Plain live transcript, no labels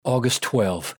August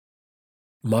 12.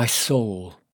 My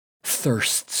soul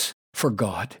thirsts for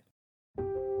God.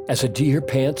 As a deer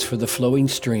pants for the flowing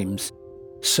streams,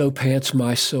 so pants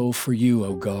my soul for you,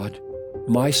 O God.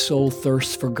 My soul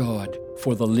thirsts for God,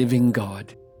 for the living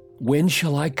God. When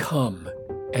shall I come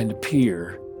and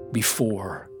appear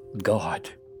before God?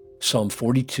 Psalm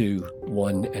 42,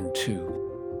 1 and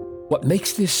 2. What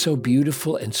makes this so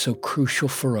beautiful and so crucial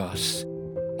for us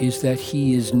is that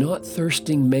he is not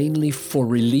thirsting mainly for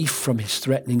relief from his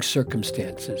threatening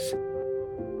circumstances.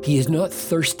 He is not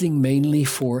thirsting mainly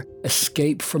for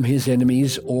escape from his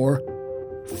enemies or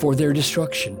for their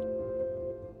destruction.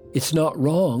 It's not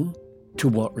wrong to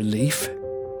want relief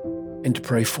and to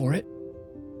pray for it.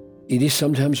 It is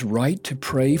sometimes right to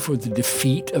pray for the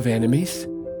defeat of enemies.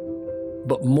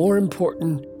 But more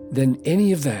important than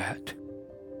any of that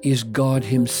is God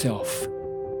himself.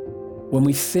 When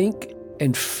we think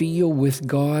and feel with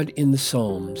God in the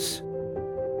Psalms,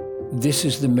 this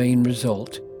is the main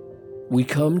result. We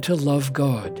come to love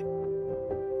God,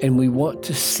 and we want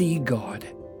to see God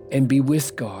and be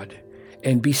with God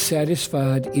and be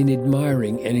satisfied in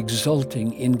admiring and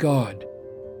exulting in God.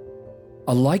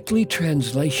 A likely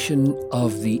translation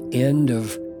of the end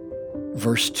of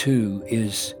verse 2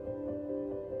 is,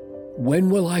 "When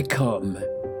will I come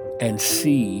and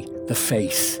see the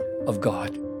face of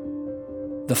God?"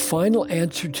 The final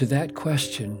answer to that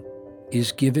question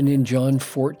is given in John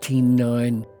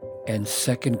 14:9 and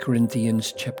 2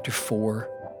 Corinthians chapter 4,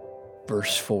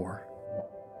 verse 4.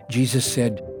 Jesus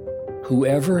said,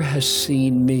 "Whoever has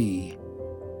seen me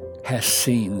has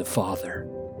seen the Father."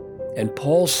 And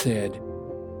Paul said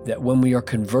that when we are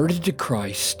converted to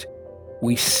Christ,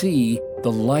 we see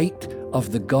the light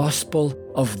of the gospel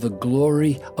of the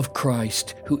glory of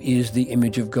Christ, who is the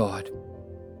image of God.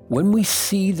 When we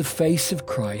see the face of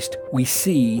Christ, we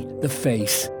see the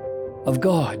face of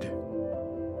God.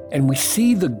 And we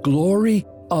see the glory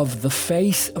of the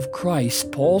face of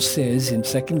Christ, Paul says in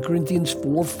 2 Corinthians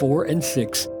 4, 4 and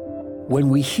 6, when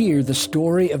we hear the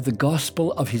story of the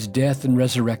gospel of his death and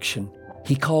resurrection.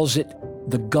 He calls it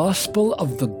the gospel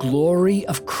of the glory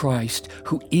of Christ,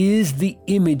 who is the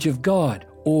image of God.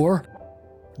 Or,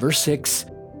 verse 6,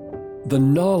 the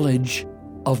knowledge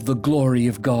of the glory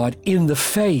of God in the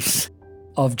face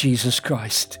of Jesus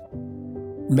Christ.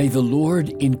 May the Lord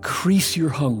increase your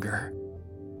hunger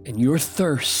and your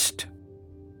thirst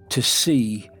to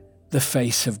see the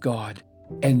face of God.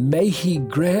 And may he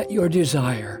grant your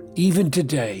desire, even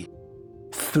today,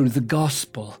 through the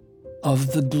gospel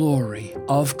of the glory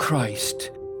of Christ,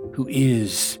 who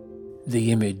is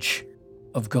the image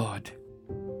of God.